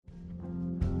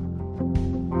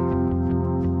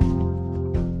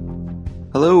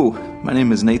Hello, my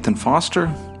name is Nathan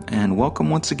Foster, and welcome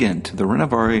once again to the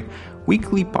Renovare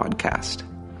Weekly Podcast.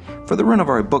 For the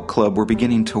Renovare Book Club, we're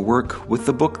beginning to work with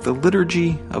the book The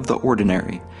Liturgy of the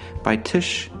Ordinary by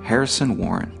Tish Harrison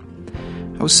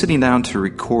Warren. I was sitting down to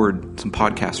record some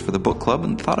podcasts for the book club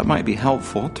and thought it might be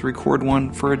helpful to record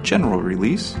one for a general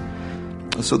release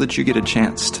so that you get a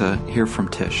chance to hear from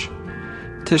Tish.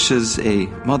 Tish is a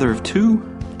mother of two,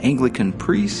 Anglican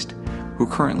priest, who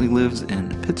currently lives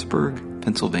in Pittsburgh,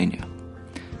 Pennsylvania.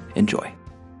 Enjoy.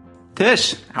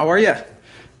 Tish, how are you?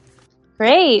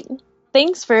 Great.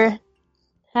 Thanks for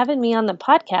having me on the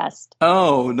podcast.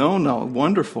 Oh, no,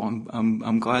 wonderful.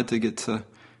 I'm glad to get to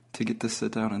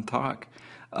sit down and talk.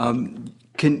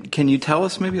 Can you tell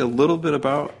us maybe a little bit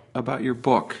about your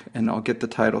book? And I'll get the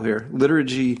title here: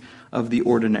 Liturgy of the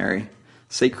Ordinary: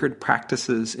 Sacred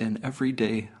Practices in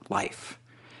Everyday Life.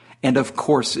 And of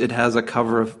course, it has a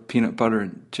cover of peanut butter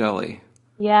and jelly.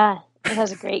 Yeah, it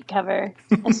has a great cover,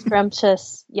 a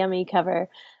scrumptious, yummy cover.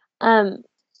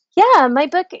 My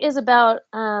book is about,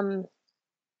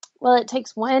 it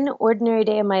takes one ordinary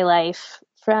day of my life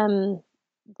from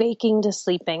waking to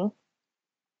sleeping,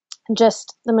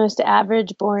 just the most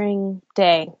average, boring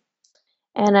day.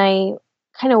 And I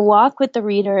kind of walk with the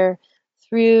reader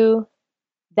through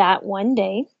that one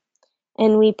day,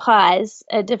 and we pause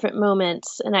at different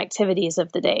moments and activities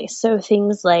of the day. So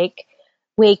things like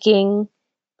waking,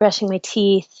 brushing my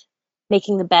teeth,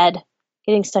 making the bed,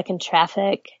 getting stuck in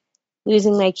traffic,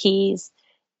 losing my keys.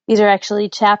 These are actually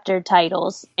chapter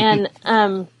titles. And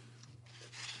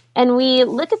we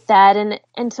look at that,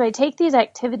 and so I take these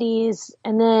activities,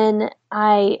 and then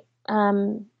I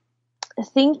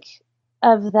think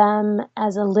of them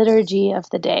as a liturgy of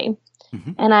the day.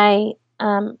 Mm-hmm. And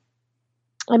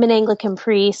I'm an Anglican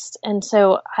priest, and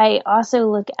so I also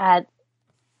look at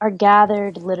our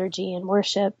gathered liturgy and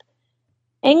worship,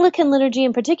 Anglican liturgy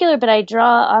in particular, but I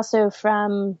draw also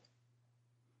from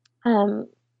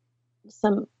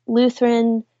some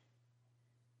Lutheran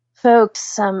folks,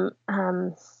 some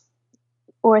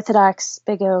Orthodox,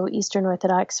 Big O, Eastern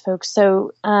Orthodox folks.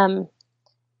 So,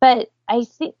 but I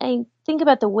think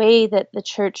about the way that the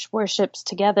church worships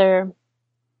together.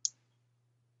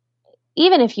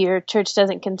 Even if your church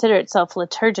doesn't consider itself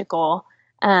liturgical,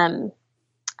 I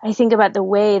think about the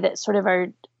way that sort of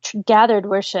our gathered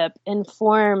worship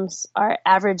informs our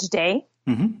average day.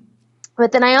 Mm-hmm.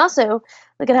 But then I also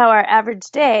look at how our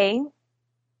average day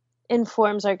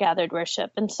informs our gathered worship.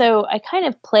 And so I kind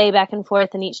of play back and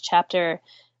forth in each chapter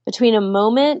between a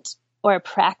moment or a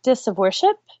practice of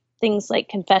worship, things like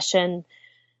confession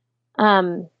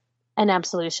and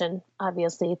absolution,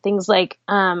 obviously, things like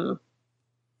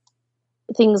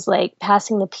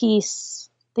passing the peace,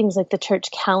 things like the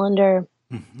church calendar.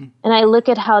 Mm-hmm. And I look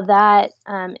at how that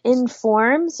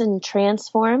informs and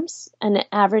transforms an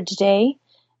average day,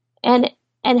 and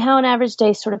how an average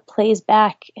day sort of plays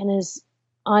back and is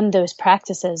on those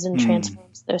practices and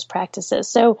transforms those practices.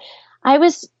 So I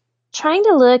was trying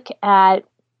to look at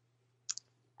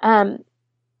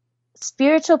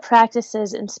spiritual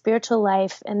practices and spiritual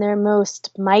life in their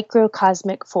most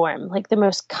microcosmic form, like the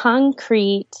most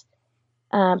concrete,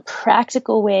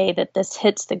 practical way that this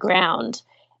hits the ground.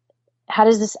 How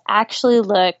does this actually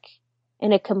look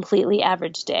in a completely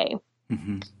average day?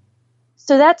 Mm-hmm.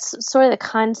 So that's sort of the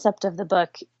concept of the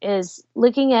book, is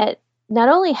looking at not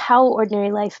only how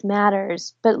ordinary life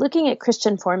matters, but looking at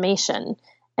Christian formation.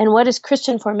 And what does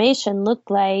Christian formation look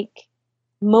like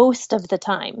most of the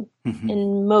time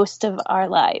in most of our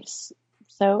lives?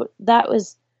 So that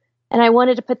was, and I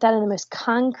wanted to put that in the most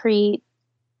concrete,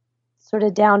 sort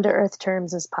of down-to-earth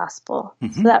terms as possible.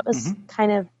 Mm-hmm. So that was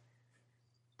kind of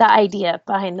the idea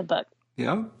behind the book.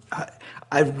 Yeah,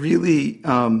 I really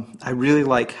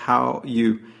like how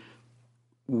you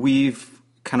weave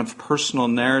kind of personal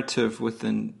narrative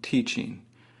within teaching.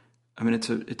 I mean,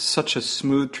 it's such a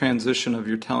smooth transition of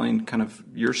you're telling kind of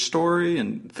your story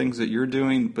and things that you're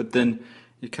doing, but then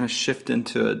you kind of shift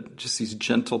into just these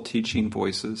gentle teaching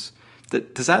voices.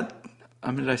 Did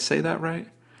I say that right?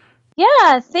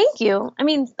 Yeah, thank you. I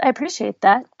mean, I appreciate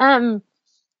that.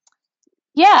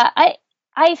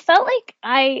 I felt like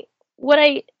I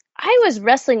was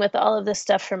wrestling with all of this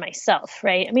stuff for myself,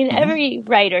 right? I mean, every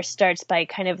writer starts by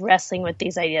kind of wrestling with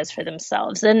these ideas for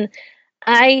themselves. And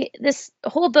this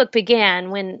whole book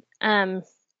began when, I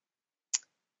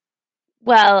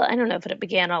don't know if it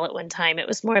began all at one time. It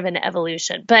was more of an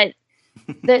evolution, but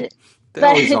they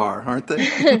always are, aren't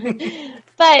they?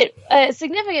 But a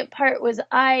significant part was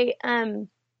I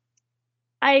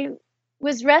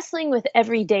was wrestling with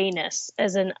everydayness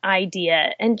as an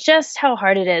idea, and just how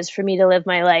hard it is for me to live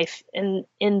my life in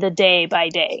the day by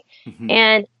day. Mm-hmm.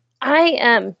 And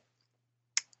I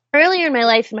earlier in my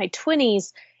life, in my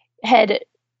 20s, had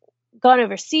gone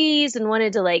overseas and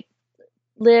wanted to like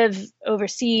live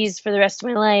overseas for the rest of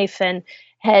my life, and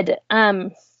had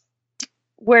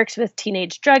worked with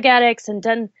teenage drug addicts and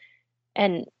done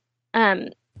and um,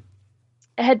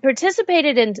 had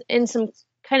participated in some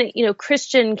kind of,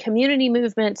 Christian community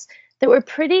movements that were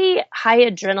pretty high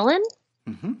adrenaline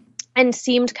Mm-hmm. and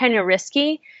seemed kind of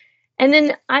risky. And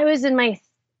then I was in my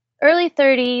early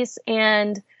 30s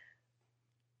and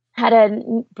had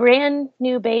a brand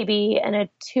new baby and a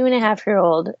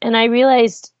 2.5-year-old. And I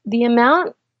realized the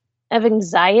amount of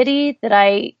anxiety that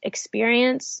I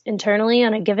experience internally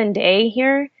on a given day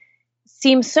here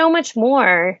seems so much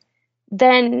more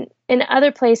than in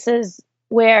other places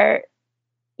where,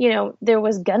 there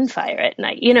was gunfire at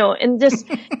night, and just,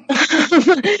 and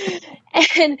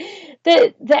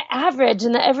the average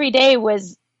and the everyday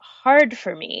was hard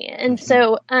for me. And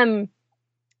Mm-hmm.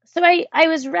 so I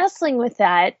was wrestling with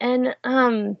that, and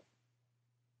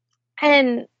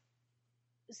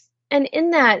in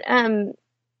that,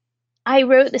 I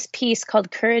wrote this piece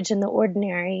called Courage in the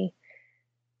Ordinary.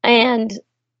 And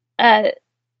I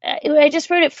just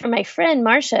wrote it for my friend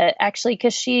Marcia, actually,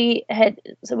 because she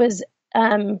was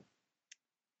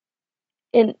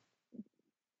in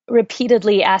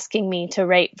repeatedly asking me to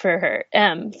write for her,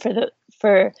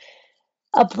 for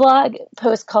a blog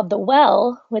post called The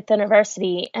Well with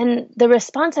InterVarsity, and the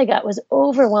response I got was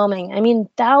overwhelming. I mean,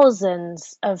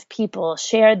 thousands of people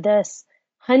shared this,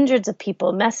 hundreds of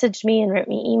people messaged me and wrote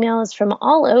me emails from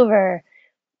all over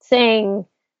saying,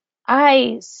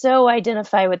 I so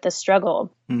identify with the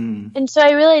struggle. Mm. And so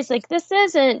I realized, like, this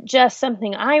isn't just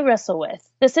something I wrestle with.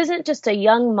 This isn't just a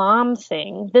young mom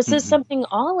thing. This is Mm-hmm. something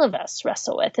all of us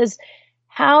wrestle with, is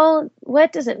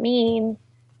what does it mean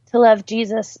to love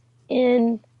Jesus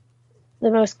in the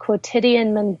most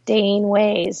quotidian, mundane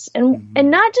ways? Mm-hmm.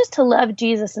 And not just to love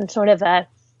Jesus in sort of I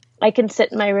can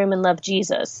sit in my room and love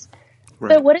Jesus.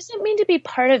 Right. But what does it mean to be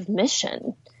part of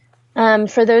mission?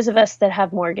 For those of us that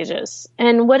have mortgages?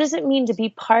 And what does it mean to be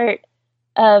part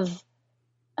of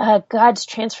God's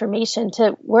transformation,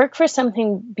 to work for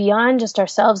something beyond just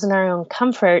ourselves and our own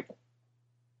comfort?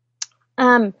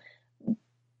 But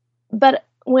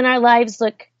when our lives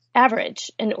look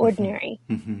average and ordinary.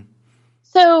 Mm-hmm.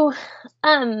 So,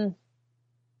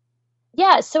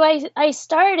 so I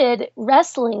started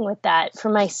wrestling with that for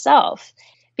myself,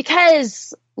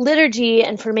 because liturgy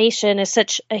and formation is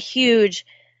such a huge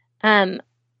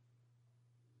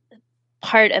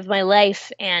part of my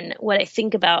life and what I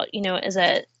think about, as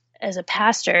a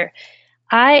pastor.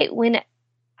 When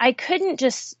I couldn't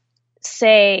just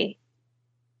say,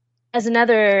 as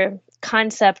another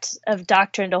concept of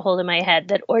doctrine to hold in my head,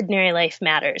 that ordinary life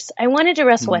matters. I wanted to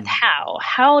wrestle with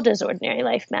how does ordinary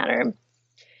life matter?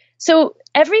 So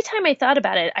every time I thought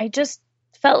about it, I just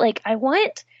felt like I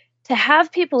want to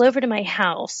have people over to my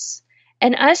house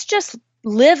and us just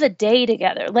live a day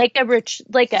together, like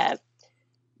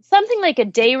something like a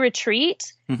day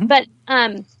retreat, Mm-hmm. but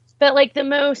like the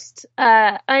most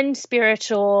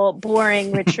unspiritual,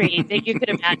 boring retreat that you could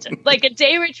imagine. Like a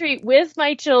day retreat with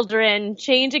my children,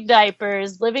 changing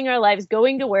diapers, living our lives,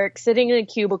 going to work, sitting in a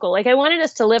cubicle. Like I wanted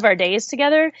us to live our days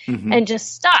together Mm-hmm. and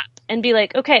just stop and be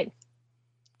like, okay,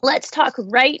 let's talk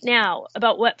right now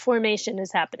about what formation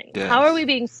is happening. Yes. How are we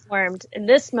being formed in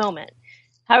this moment?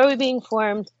 How are we being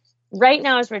formed right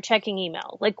now as we're checking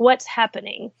email? Like what's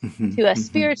happening to us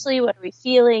spiritually? What are we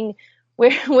feeling?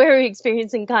 Where are we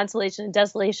experiencing consolation and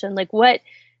desolation? Like what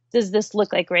does this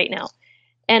look like right now?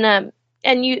 And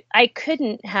I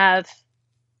couldn't have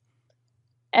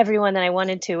everyone that I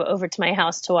wanted to over to my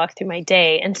house to walk through my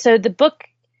day. And so the book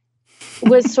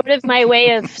was sort of my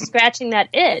way of scratching that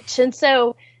itch. And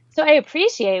so I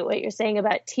appreciate what you're saying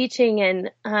about teaching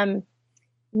and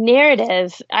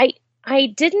narrative. I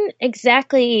didn't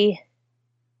exactly,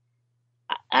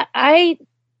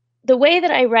 the way that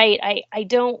I write, I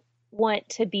don't want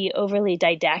to be overly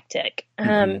didactic.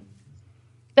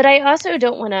 But I also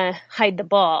don't want to hide the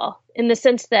ball, in the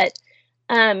sense that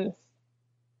I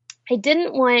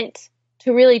didn't want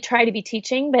to really try to be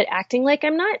teaching, but acting like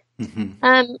I'm not.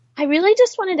 I really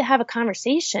just wanted to have a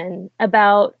conversation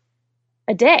about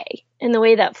a day and the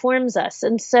way that forms us.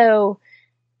 And so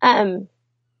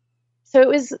it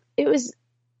was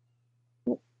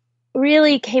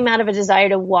really came out of a desire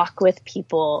to walk with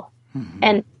people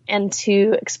and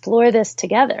to explore this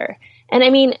together. And I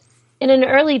mean, in an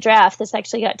early draft, this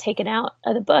actually got taken out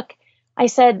of the book. I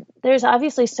said, there's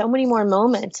obviously so many more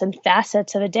moments and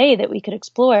facets of a day that we could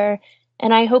explore.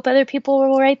 And I hope other people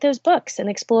will write those books and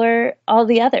explore all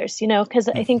the others, because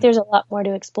I think there's a lot more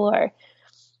to explore.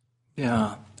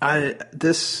 Yeah.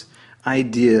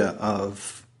 idea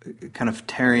of kind of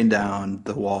tearing down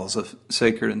the walls of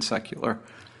sacred and secular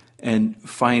and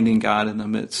finding God in the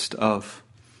midst of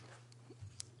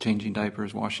changing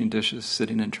diapers, washing dishes,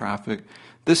 sitting in traffic.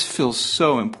 This feels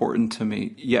so important to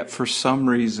me, yet for some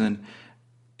reason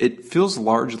it feels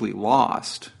largely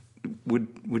lost.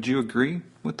 Would you agree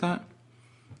with that?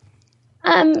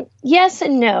 Yes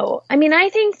and no. I mean, I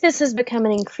think this has become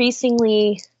an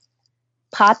increasingly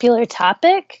popular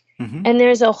topic, Mm-hmm. and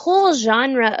there's a whole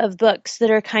genre of books that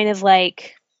are kind of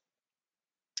like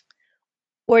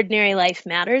ordinary life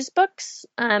matters books.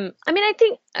 I mean, I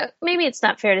think maybe it's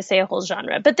not fair to say a whole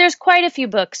genre, but there's quite a few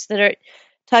books that are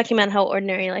talking about how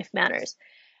ordinary life matters.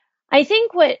 I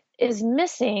think what is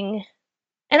missing,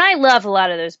 and I love a lot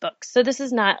of those books, so this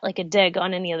is not like a dig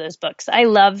on any of those books. I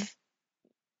love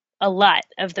a lot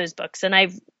of those books, and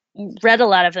I've read a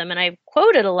lot of them, and I've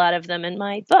quoted a lot of them in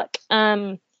my book.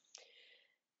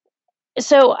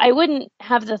 So I wouldn't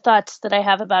have the thoughts that I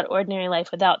have about ordinary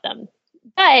life without them.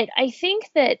 But I think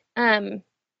that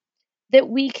that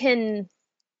we can,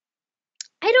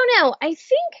 I don't know, I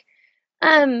think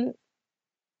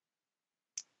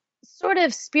sort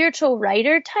of spiritual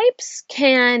writer types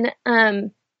can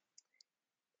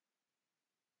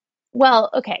well,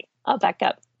 okay, I'll back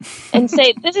up and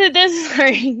say this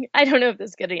sorry, I don't know if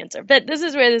this is a good answer, but this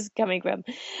is where this is coming from.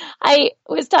 I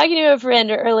was talking to a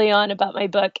friend early on about my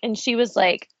book, and she was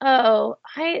like, "Oh,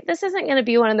 this isn't going to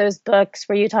be one of those books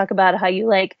where you talk about how you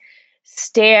like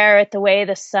stare at the way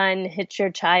the sun hits your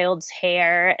child's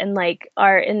hair and like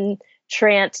are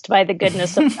entranced by the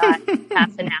goodness of God for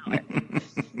half an hour."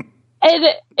 And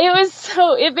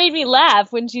it made me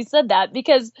laugh when she said that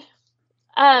because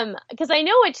I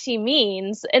know what she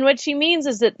means, and what she means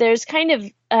is that there's kind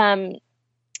of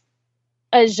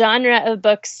a genre of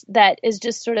books that is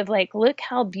just sort of like, look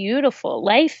how beautiful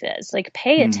life is, like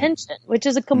pay attention, which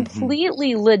is a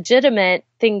completely legitimate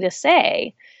thing to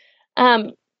say.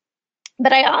 But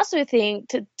I also think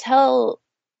to tell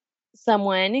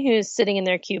someone who's sitting in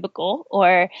their cubicle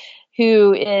or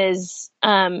who is,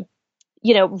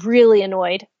 really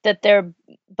annoyed that their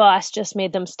boss just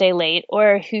made them stay late,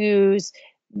 or whose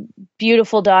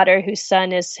beautiful daughter whose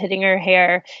son is hitting her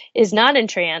hair is not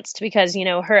entranced because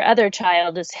her other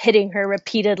child is hitting her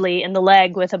repeatedly in the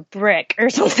leg with a brick or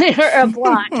something or a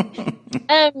block.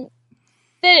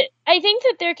 That I think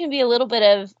that there can be a little bit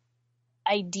of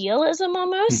idealism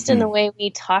almost in the way we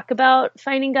talk about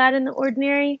finding God in the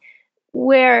ordinary,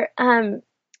 where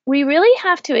we really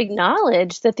have to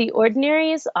acknowledge that the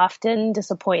ordinary is often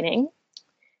disappointing.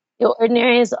 The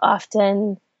ordinary is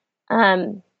often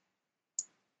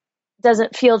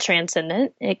doesn't feel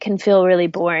transcendent. It can feel really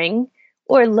boring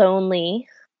or lonely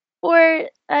or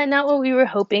not what we were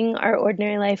hoping our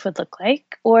ordinary life would look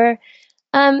like, or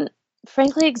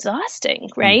frankly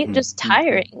exhausting, right? Just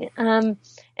tiring.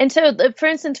 And so, for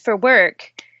instance, for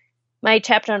work, my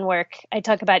chapter on work, I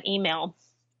talk about email.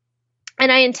 And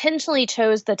I intentionally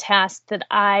chose the task that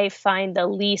I find the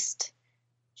least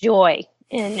joy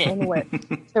in work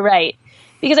to write.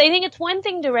 Because I think it's one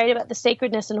thing to write about the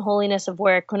sacredness and holiness of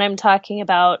work when I'm talking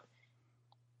about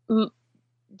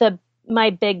my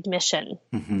big mission,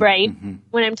 right?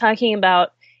 When I'm talking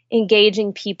about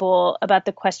engaging people about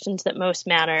the questions that most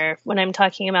matter, when I'm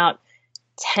talking about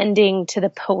tending to the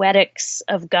poetics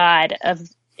of God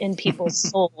in people's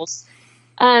souls.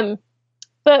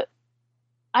 But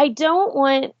I don't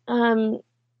want,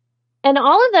 and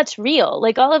all of that's real,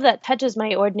 like all of that touches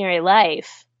my ordinary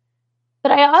life.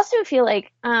 But I also feel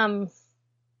like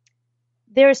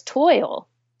there's toil,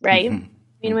 right? I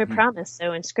mean, we're promised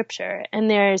so in scripture, and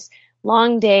there's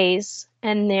long days,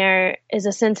 and there is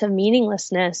a sense of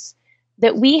meaninglessness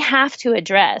that we have to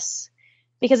address,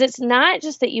 because it's not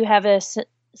just that you have a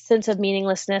sense of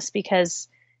meaninglessness because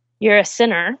you're a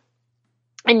sinner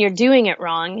and you're doing it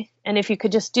wrong. And if you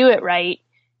could just do it right,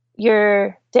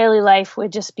 your daily life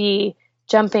would just be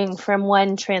jumping from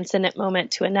one transcendent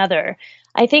moment to another.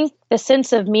 I think the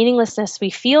sense of meaninglessness we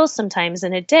feel sometimes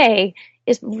in a day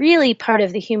is really part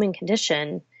of the human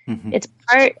condition. It's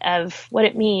part of what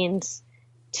it means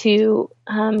to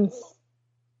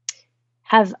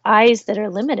have eyes that are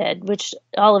limited, which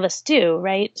all of us do,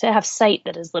 right? To have sight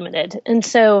that is limited. And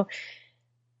so,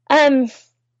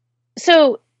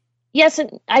 yes,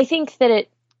 I think that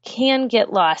it can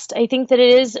get lost. I think that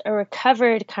it is a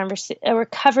recovering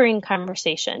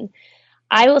conversation.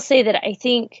 I will say that I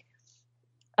think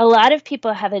a lot of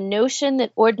people have a notion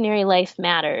that ordinary life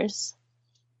matters,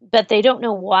 but they don't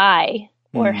know why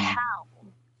or how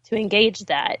to engage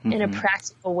that in a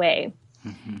practical way.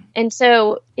 And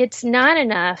so it's not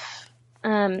enough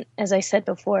as I said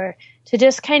before, to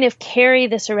just kind of carry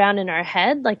this around in our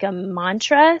head like a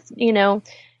mantra,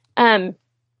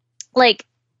 like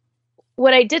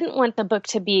what I didn't want the book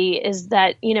to be is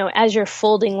that, as you're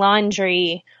folding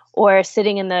laundry or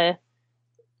sitting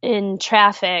in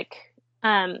traffic,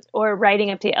 or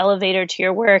riding up the elevator to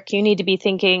your work, you need to be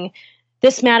thinking,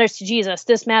 this matters to Jesus.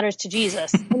 This matters to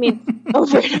Jesus. I mean,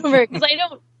 over and over, because I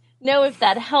don't know if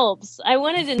that helps. I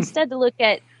wanted instead to look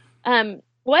at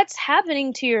what's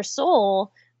happening to your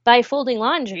soul by folding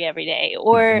laundry every day,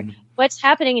 or what's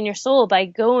happening in your soul by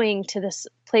going to this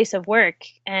place of work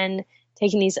and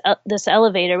taking this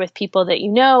elevator with people that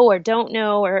you know or don't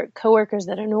know, or coworkers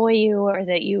that annoy you or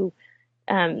that you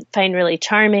find really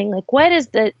charming. Like,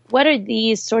 what are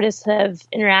these sort of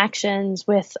interactions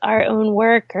with our own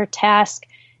work or task?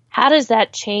 How does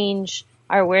that change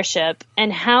our worship,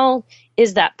 and how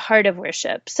is that part of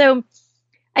worship? So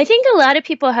I think a lot of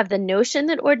people have the notion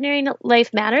that ordinary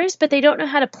life matters, but they don't know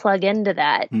how to plug into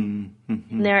that in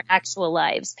their actual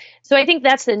lives. So I think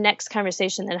that's the next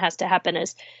conversation that has to happen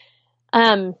is,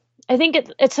 I think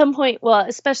at some point, well,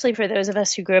 especially for those of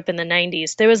us who grew up in the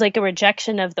 90s, there was like a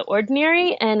rejection of the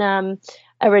ordinary and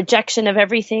a rejection of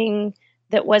everything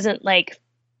that wasn't like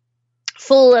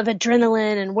full of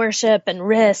adrenaline and worship and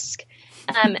risk.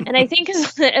 And I think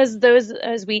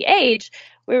as we age,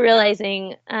 we're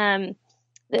realizing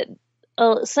that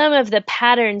some of the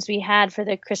patterns we had for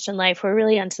the Christian life were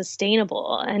really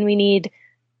unsustainable, and we need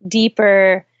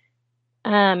deeper,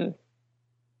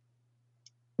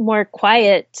 more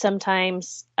quiet,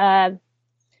 sometimes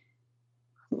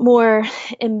more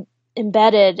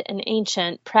embedded and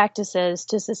ancient practices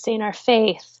to sustain our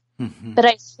faith. But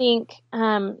I think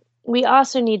we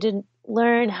also need to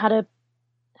learn how to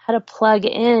plug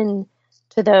in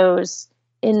to those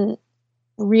in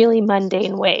really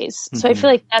mundane ways. So I feel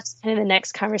like that's kind of the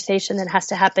next conversation that has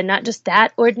to happen. Not just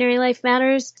that ordinary life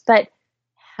matters, but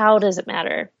how does it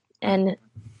matter? And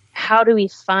how do we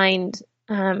find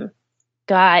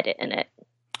God in it?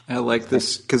 I like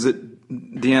this because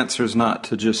the answer is not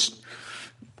to just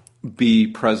be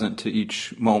present to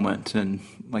each moment and,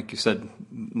 like you said,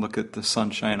 look at the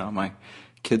sunshine on my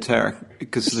kid's hair,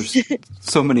 because there's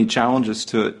so many challenges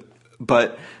to it.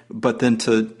 But then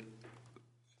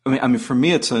I mean, for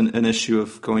me, it's an issue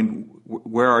of going,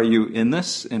 where are you in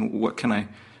this, and what can I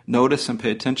notice and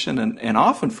pay attention? And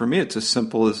often for me, it's as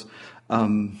simple as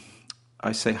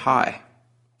I say hi.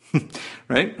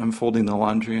 Right? I'm folding the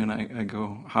laundry and I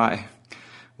go, hi.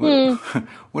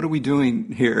 What are we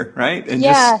doing here? Right? And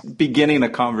just beginning a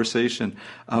conversation.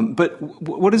 But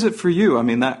what is it for you? I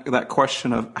mean, that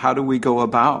question of how do we go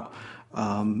about,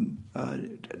 I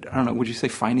don't know, would you say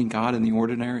finding God in the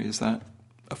ordinary? Is that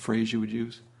a phrase you would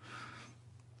use?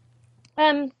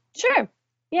 Sure.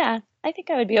 Yeah. I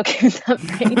think I would be okay with that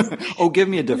phrase. Oh, give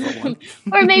me a different one.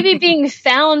 Or maybe being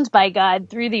found by God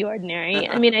through the ordinary.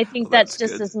 I mean, I think that's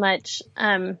just good. As much,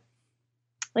 I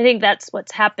think that's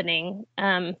what's happening.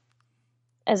 God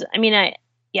isn't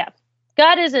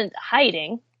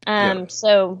hiding.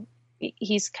 So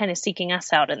he's kind of seeking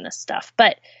us out in this stuff,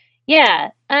 but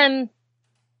yeah.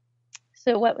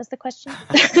 So what was the question?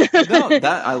 No,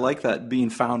 I like that, being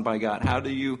found by God. How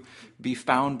do you be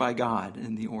found by God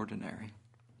in the ordinary?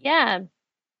 Yeah.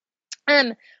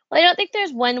 Well, I don't think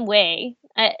there's one way.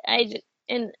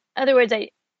 In other words, I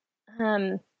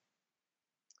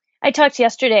talked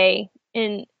yesterday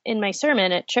in my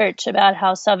sermon at church about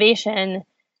how salvation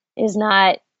is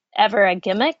not ever a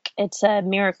gimmick. It's a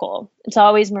miracle. It's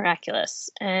always miraculous,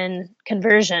 and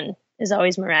conversion is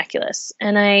always miraculous.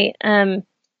 And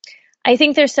I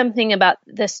think there's something about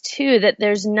this too, that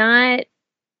there's not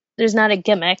a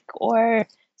gimmick or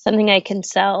something I can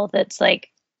sell that's like,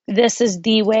 this is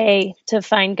the way to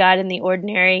find God in the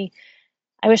ordinary.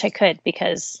 I wish I could,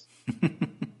 because that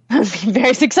would be a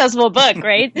very successful book,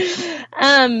 right?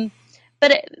 Because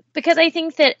I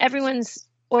think that everyone's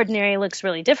ordinary looks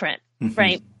really different,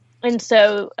 right? And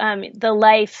so the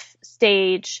life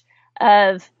stage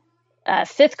of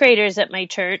fifth graders at my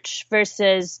church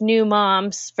versus new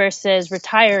moms versus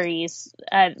retirees,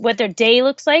 what their day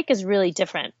looks like is really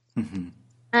different.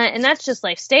 And that's just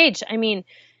life stage. I mean,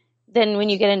 then when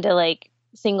you get into like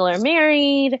single or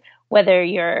married, whether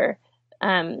you're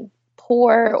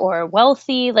poor or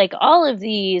wealthy, like all of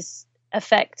these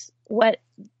affect what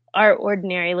our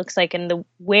ordinary looks like and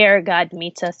where God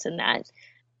meets us in that.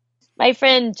 My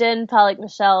friend Jen Pollock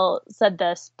Michelle said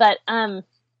this, but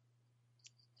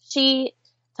she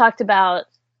talked about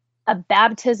a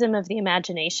baptism of the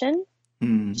imagination.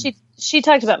 She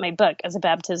talked about my book as a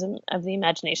baptism of the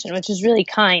imagination, which is really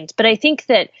kind. But I think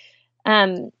that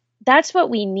that's what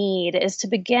we need, is to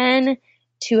begin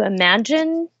to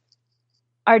imagine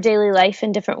our daily life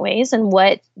in different ways and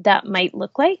what that might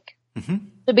look like. Mm-hmm.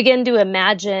 To begin to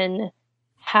imagine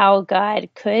how God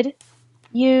could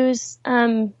use,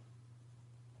 how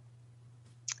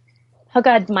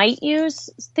God might use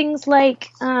things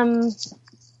like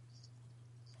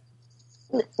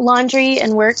laundry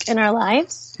and work in our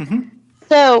lives. Mm-hmm.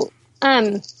 So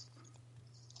I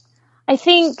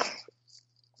think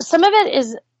some of it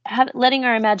is letting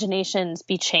our imaginations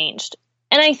be changed.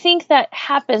 And I think that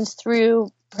happens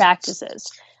through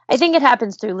practices. I think it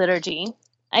happens through liturgy.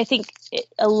 I think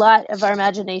a lot of our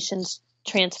imaginations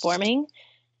transforming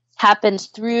happens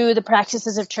through the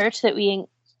practices of the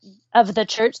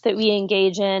church that we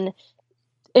engage in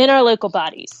our local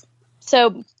bodies.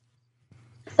 So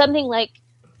something like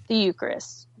the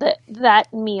Eucharist,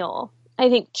 that meal, I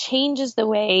think changes the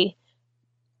way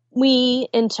we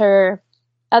enter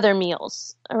other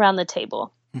meals around the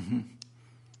table.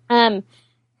 Mm-hmm.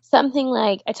 Something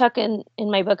like, I talk in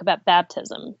my book about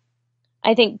baptism.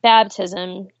 I think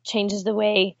baptism changes the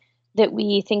way that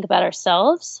we think about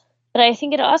ourselves, but I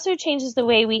think it also changes the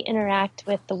way we interact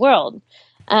with the world.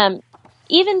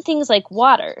 Even things like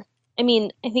water. I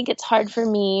mean, I think it's hard for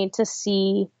me to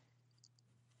see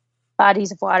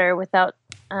bodies of water without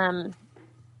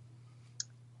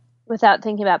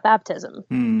thinking about baptism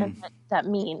and what that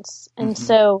means. And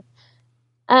so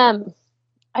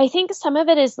I think some of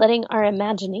it is letting our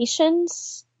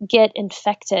imaginations get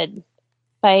infected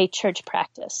by church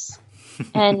practice.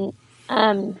 And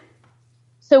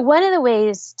so one of the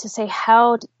ways to say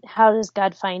how does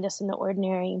God find us in the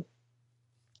ordinary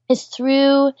is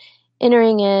through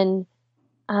entering in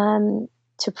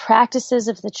to practices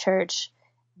of the church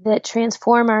that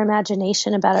transform our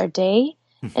imagination about our day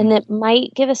and that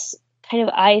might give us kind of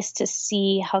eyes to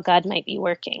see how God might be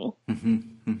working.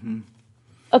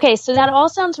 Okay, so that all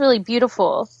sounds really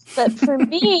beautiful, but for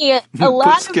me, a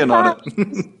lot of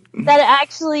times that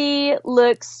actually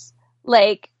looks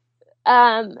like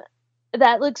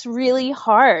that looks really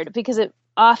hard because it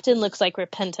often looks like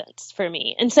repentance for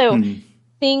me. And so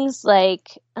things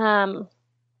like, and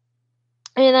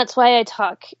that's why I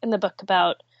talk in the book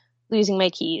about losing my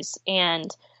keys and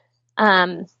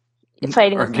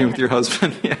fighting arguing with your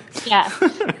husband. Yeah.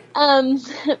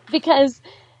 Because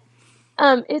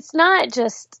it's not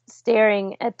just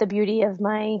staring at the beauty of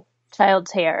my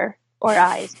child's hair or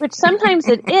eyes, which sometimes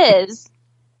it is,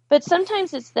 but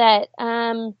sometimes it's that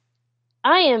I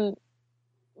am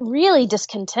really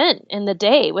discontent in the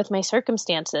day with my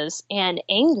circumstances and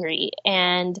angry,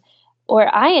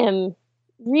 or I am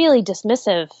really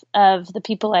dismissive of the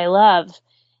people I love.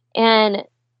 And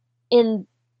in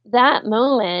that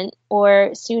moment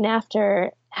or soon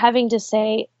after, having to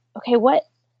say, okay,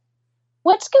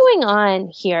 what's going on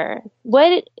here?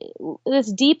 What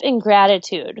this deep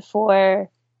ingratitude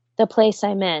for the place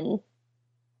I'm in?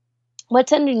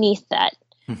 What's underneath that?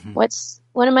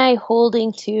 What am I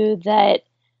holding to that?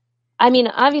 I mean,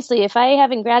 obviously, if I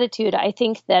have ingratitude, I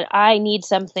think that I need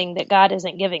something that God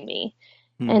isn't giving me.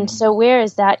 And so where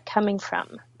is that coming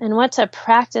from? And what's a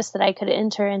practice that I could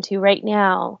enter into right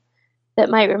now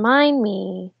that might remind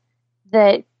me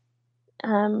that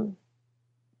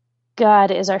God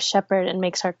is our shepherd and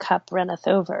makes our cup runneth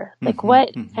over? Like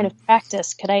what kind of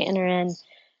practice could I enter in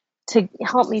to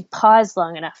help me pause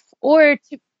long enough, or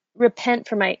to repent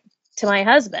to my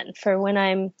husband for when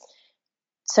I'm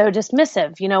so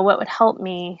dismissive? You know, what would help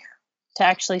me to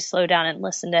actually slow down and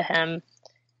listen to him?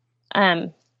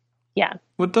 Yeah.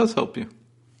 What does help you?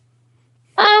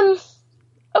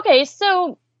 Okay,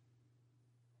 so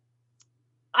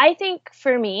I think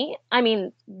for me, I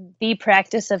mean, the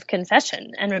practice of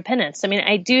confession and repentance. I mean,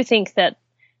 I do think that,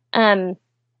 and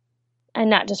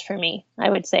not just for me, I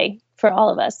would say for all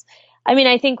of us. I mean,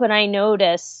 I think when I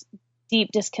notice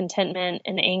deep discontentment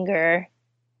and anger,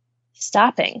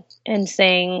 stopping and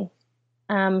saying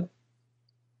a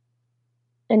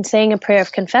prayer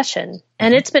of confession.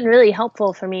 And it's been really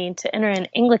helpful for me to enter in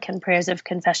Anglican prayers of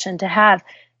confession, to have,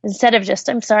 instead of just,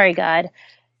 I'm sorry, God,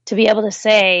 to be able to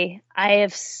say, I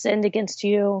have sinned against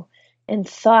you in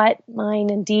thought,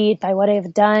 mind, and deed by what I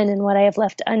have done and what I have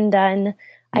left undone.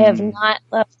 I have not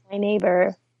loved my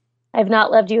neighbor. I have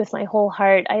not loved you with my whole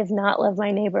heart. I have not loved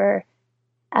my neighbor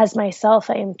as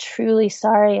myself. I am truly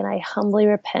sorry, and I humbly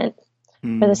repent.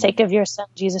 For the sake of your Son,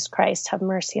 Jesus Christ, have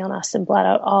mercy on us and blot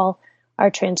out all our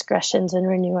transgressions and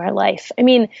renew our life. I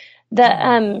mean,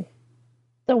 the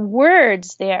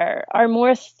words there are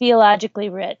more theologically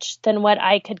rich than what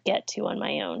I could get to on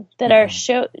my own, that are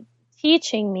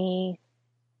teaching me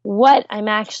what I'm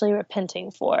actually repenting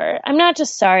for. I'm not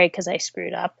just sorry because I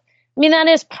screwed up. I mean, that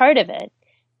is part of it,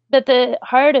 but the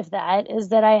heart of that is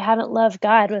that I haven't loved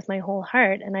God with my whole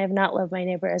heart, and I have not loved my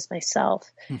neighbor as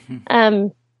myself. Mm-hmm.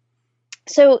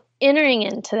 So entering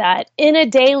into that in a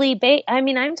daily I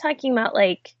mean, I'm talking about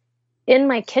like in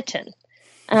my kitchen,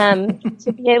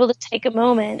 to be able to take a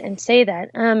moment and say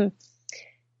that.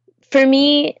 For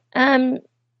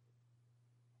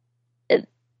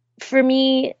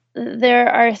me, there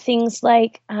are things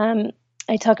like,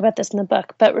 I talk about this in the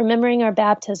book, but remembering our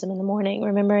baptism in the morning,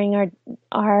 remembering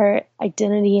our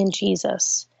identity in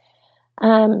Jesus.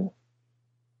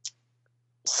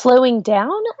 Slowing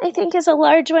down, I think, is a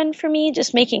large one for me,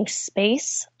 just making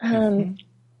space. And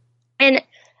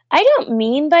I don't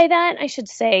mean by that, I should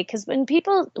say, because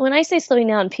when I say slowing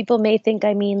down, people may think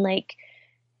I mean like,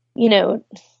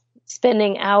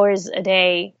 spending hours a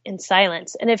day in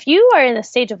silence. And if you are in a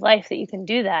stage of life that you can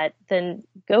do that, then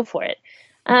go for it.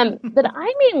 But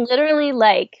I mean literally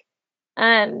like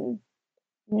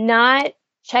not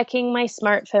checking my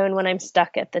smartphone when I'm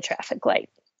stuck at the traffic light.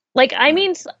 Like I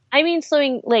mean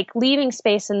slowing, like leaving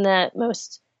space in the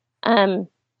most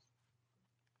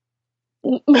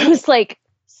like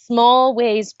small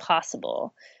ways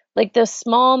possible, like those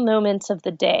small moments of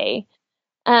the day.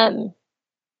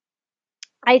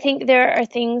 I think there are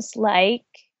things like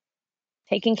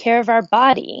taking care of our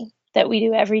body that we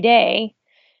do every day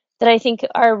that I think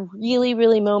are really,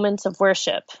 really moments of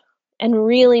worship and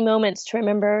really moments to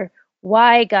remember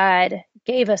why God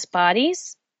gave us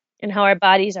bodies and how our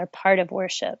bodies are part of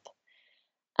worship.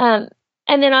 And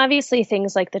then obviously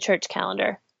things like the church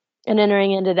calendar and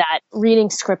entering into that,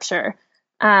 reading scripture,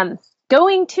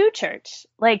 going to church,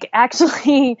 like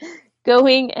actually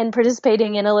going and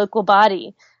participating in a local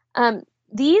body.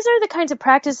 These are the kinds of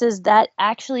practices that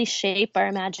actually shape our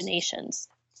imaginations.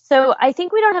 So I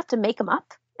think we don't have to make them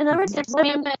up. In other words, there's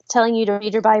no telling you to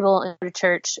read your Bible and go to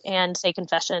church and say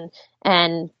confession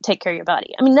and take care of your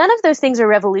body. I mean, none of those things are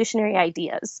revolutionary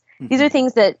ideas. These are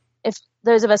things that if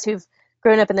those of us who've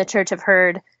grown up in the church have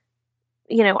heard,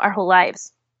 our whole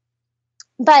lives.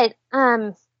 But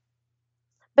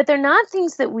they're not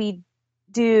things that we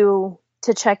do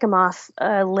to check them off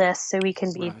a list so we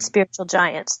can be spiritual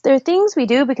giants. They're things we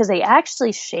do because they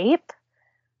actually shape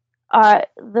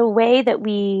the way that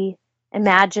we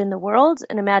imagine the world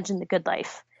and imagine the good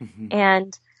life.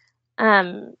 And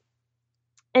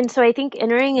so I think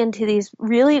entering into these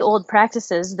really old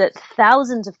practices that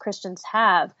thousands of Christians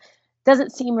have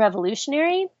doesn't seem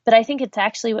revolutionary, but I think it's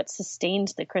actually what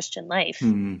sustains the Christian life.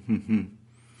 Mm-hmm.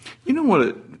 You know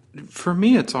what? For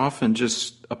me, it's often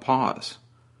just a pause,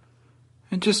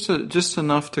 and just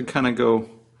enough to kind of go,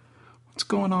 "What's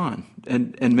going on?"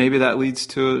 And maybe that leads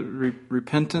to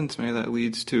repentance. Maybe that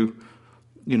leads to,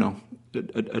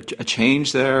 a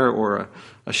change there or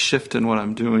a shift in what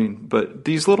I'm doing. But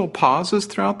these little pauses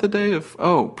throughout the day of,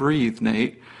 oh, breathe,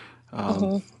 Nate.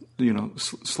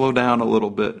 Slow down a little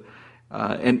bit,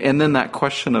 and then that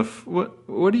question of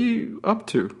what are you up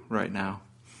to right now?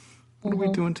 What are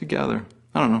we doing together?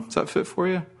 I don't know. Does that fit for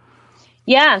you?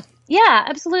 Yeah,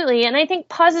 absolutely. And I think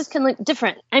pauses can look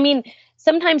different. I mean,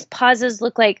 sometimes pauses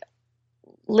look like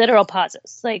literal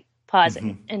pauses, like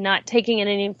pausing and not taking in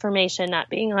any information, not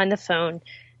being on the phone,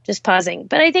 just pausing.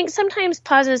 But I think sometimes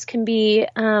pauses can be,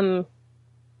 going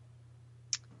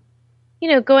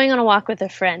on a walk with a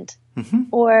friend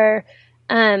or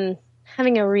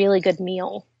having a really good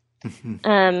meal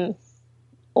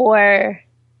or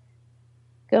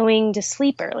going to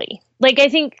sleep early. Like, I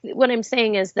think what I'm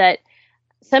saying is that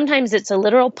sometimes it's a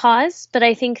literal pause, but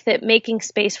I think that making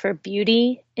space for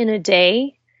beauty in a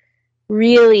day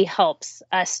really helps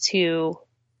us to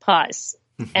pause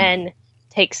and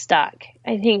take stock.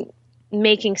 I think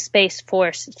making space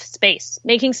for space,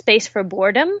 making space for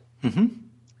boredom,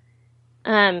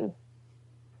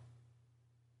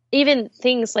 even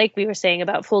things like we were saying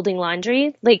about folding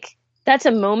laundry, like that's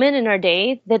a moment in our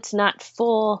day that's not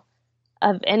full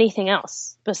of anything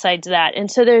else besides that. And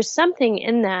so there's something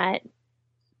in that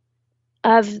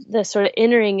of the sort of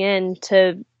entering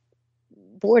into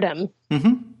boredom,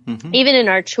 even in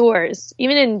our chores,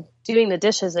 even in doing the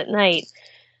dishes at night,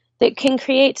 that can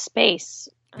create space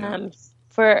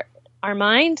for our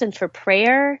minds and for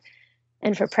prayer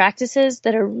and for practices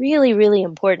that are really, really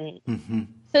important.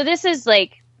 So this is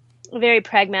like a very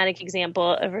pragmatic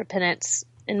example of repentance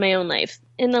in my own life.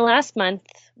 In the last month,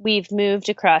 we've moved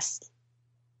across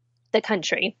the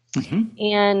country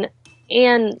and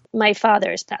my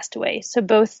father has passed away. So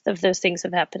both of those things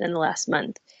have happened in the last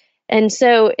month. And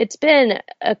so it's been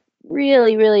a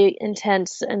really, really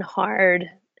intense and hard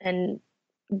and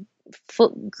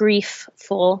grievous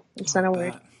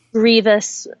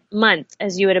month,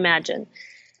 as you would imagine.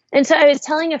 And so I was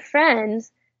telling a friend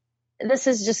this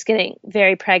is just getting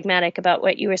very pragmatic about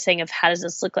what you were saying of how does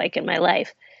this look like in my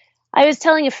life. I was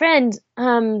telling a friend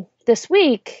this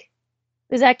week,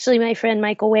 it was actually my friend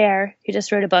Michael Ware, who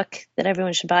just wrote a book that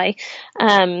everyone should buy.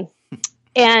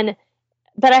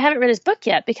 But I haven't read his book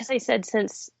yet because I said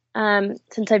since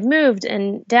I've moved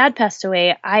and Dad passed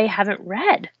away, I haven't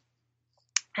read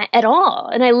at all,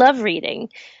 and I love reading.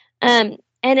 And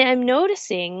I'm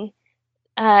noticing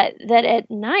that at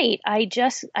night,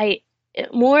 I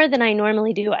more than I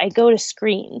normally do, I go to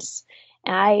screens.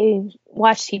 I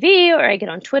watch TV or I get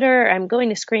on Twitter, or I'm going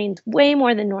to screens way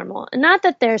more than normal. And not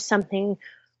that there's something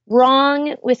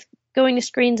wrong with going to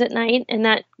screens at night. And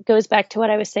that goes back to what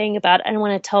I was saying about I don't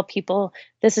want to tell people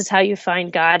this is how you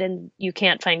find God and you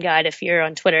can't find God if you're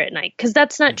on Twitter at night, because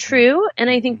that's not true. And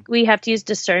I think we have to use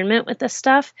discernment with this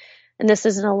stuff. And this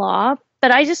isn't a law.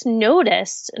 But I just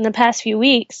noticed in the past few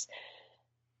weeks,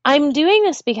 I'm doing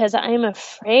this because I'm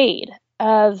afraid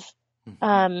of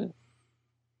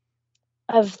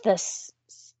this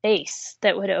space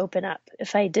that would open up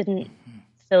if I didn't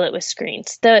fill it with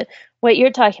screens. What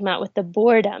you're talking about with the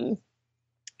boredom,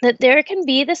 that there can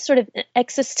be this sort of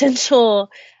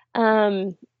existential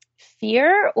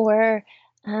fear or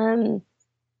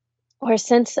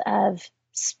sense of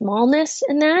smallness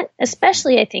in that,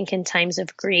 especially I think in times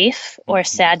of grief or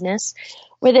sadness,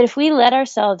 where that if we let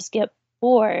ourselves get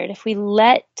bored, if we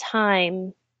let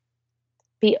time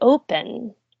be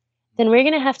open, then we're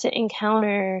going to have to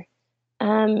encounter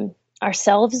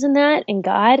ourselves in that and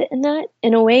God in that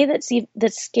in a way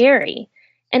that's scary.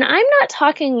 And I'm not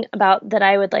talking about that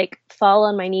I would like fall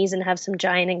on my knees and have some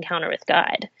giant encounter with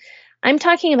God. I'm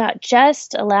talking about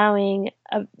just allowing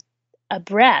a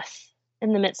breath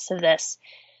in the midst of this.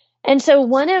 And so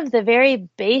one of the very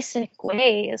basic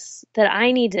ways that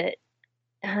I need to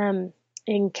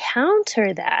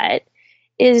encounter that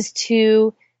is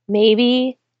to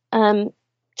maybe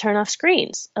turn off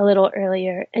screens a little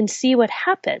earlier and see what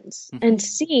happens and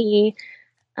see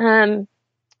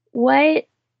what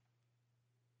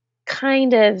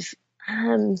kind of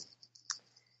in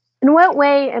what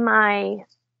way am I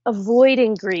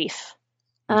avoiding grief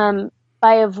by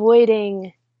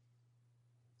avoiding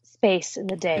space in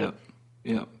the day.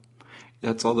 Yep.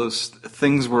 That's all those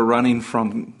things we're running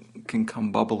from can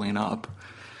come bubbling up.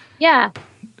 Yeah.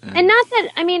 And not that,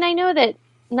 I mean, I know that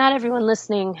not everyone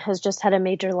listening has just had a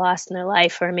major loss in their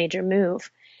life or a major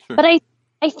move. Sure. But I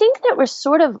think that we're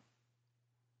sort of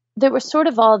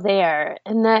all there,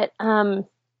 and that I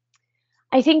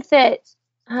think that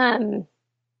the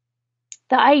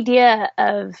idea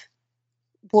of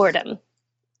boredom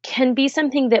can be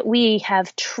something that we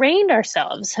have trained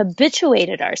ourselves,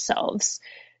 habituated ourselves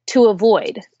to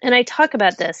avoid. And I talk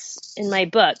about this in my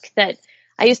book, that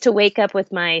I used to wake up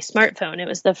with my smartphone. It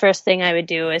was the first thing I would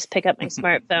do is pick up my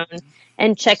smartphone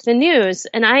and check the news.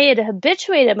 And I had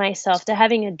habituated myself to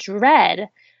having a dread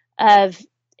of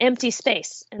empty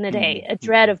space in the day, a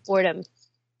dread of boredom.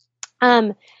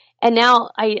 And now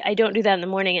I don't do that in the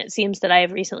morning. It seems that I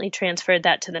have recently transferred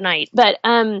that to the night. But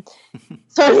so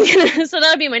that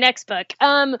would be my next book,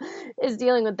 is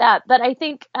dealing with that. But I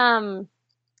think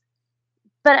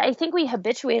we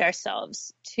habituate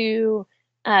ourselves to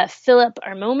fill up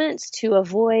our moments, to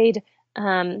avoid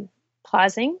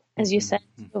pausing, as you said,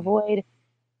 to avoid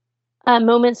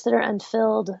moments that are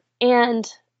unfilled. And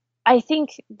I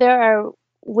think there are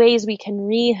ways we can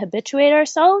re-habituate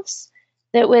ourselves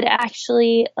that would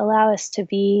actually allow us to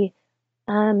be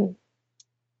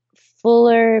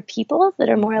fuller people that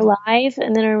are more alive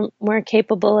and that are more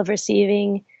capable of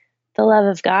receiving the love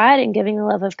of God and giving the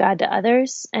love of God to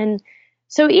others. And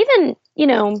so even,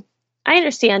 I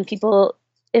understand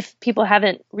if people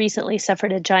haven't recently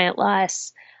suffered a giant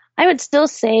loss, I would still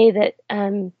say that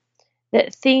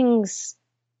that things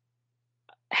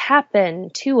happen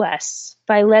to us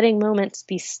by letting moments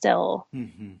be still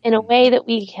in a way that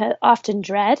we often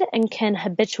dread and can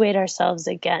habituate ourselves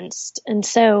against. And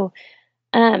so,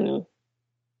 I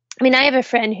have a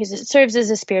friend who serves as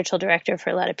a spiritual director for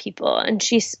a lot of people, and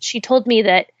she told me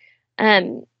that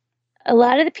a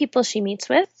lot of the people she meets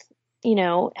with,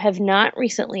 have not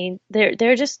recently,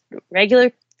 they're just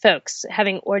regular folks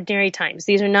having ordinary times.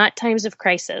 These are not times of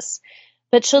crisis.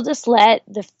 But she'll just let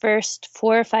the first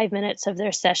 4 or 5 minutes of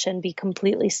their session be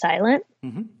completely silent.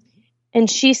 And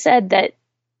she said that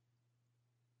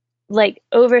like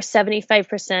over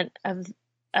 75%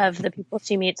 of the people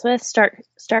she meets with start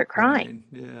crying.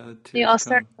 Yeah, they all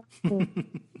start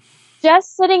crying.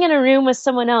 Just sitting in a room with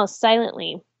someone else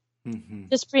silently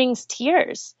just brings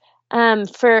tears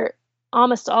for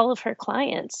almost all of her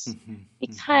clients,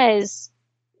 because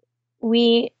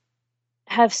we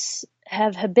have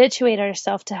habituated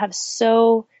ourselves to have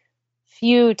so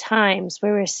few times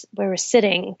where we're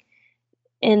sitting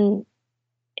in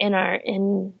our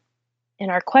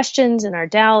questions and our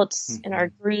doubts and our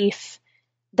grief,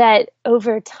 that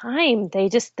over time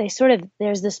there's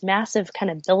this massive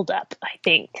kind of buildup, I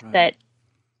think. Right. That,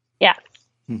 yeah.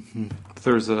 Mm-hmm.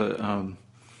 There's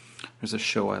a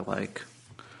show I like.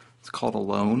 It's called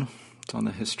Alone. It's on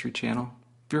the History Channel. Have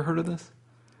you ever heard of this?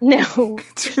 No.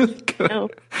 It's really good. No.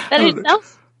 That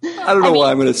itself. I don't know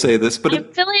why I'm going to say this, but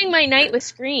I'm filling my night with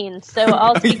screens, so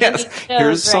I'll see. Yes,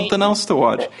 here's something else to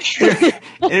watch. At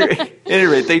any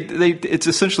rate, it's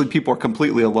essentially people are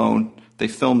completely alone. They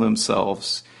film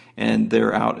themselves, and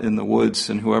they're out in the woods,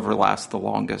 and whoever lasts the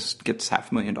longest gets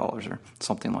 $500,000 or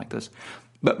something like this.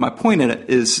 But my point in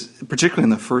it is, particularly in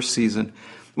the first season,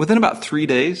 within about 3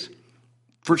 days,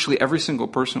 virtually every single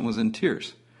person was in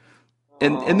tears.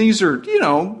 And these are,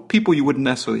 people you wouldn't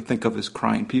necessarily think of as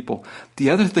crying people. The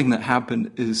other thing that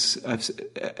happened is,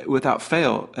 without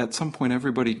fail, at some point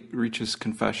everybody reaches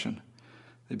confession.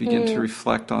 They begin to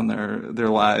reflect on their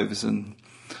lives and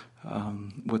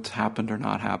what's happened or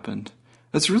not happened.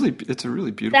 It's a really beautiful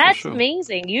show. That's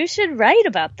amazing. You should write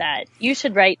about that. You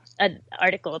should write an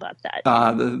article about that.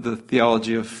 The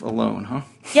theology of alone, huh?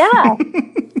 Yeah,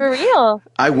 for real.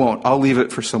 I won't. I'll leave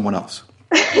it for someone else.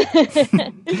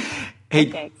 Hey,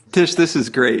 okay. Tish, this is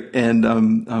great, and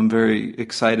I'm very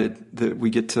excited that we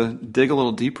get to dig a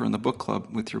little deeper in the book club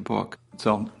with your book.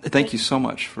 So thank you so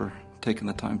much for taking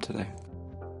the time today.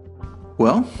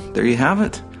 Well, there you have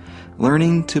it.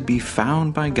 Learning to be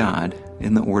found by God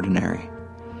in the ordinary.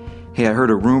 Hey, I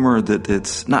heard a rumor that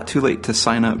it's not too late to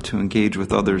sign up to engage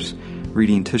with others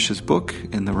reading Tish's book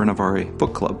in the Renovare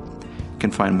Book Club. You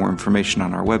can find more information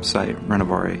on our website,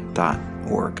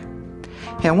 renovare.org.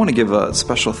 Hey, I want to give a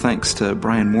special thanks to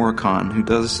Brian Moricon, who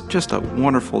does just a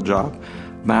wonderful job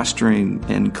mastering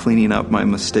and cleaning up my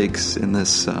mistakes in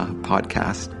this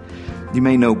podcast. You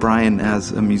may know Brian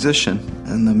as a musician,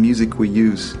 and the music we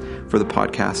use for the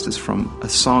podcast is from a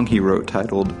song he wrote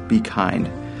titled Be Kind.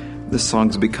 This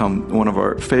song's become one of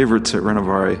our favorites at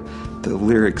Renovare. The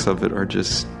lyrics of it are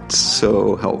just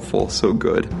so helpful, so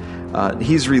good.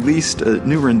 He's released a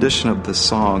new rendition of the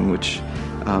song, which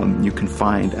you can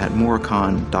find at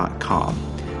moricon.com.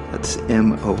 That's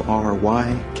MORYKON.com.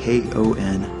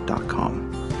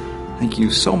 Thank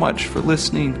you so much for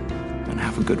listening, and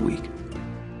have a good week.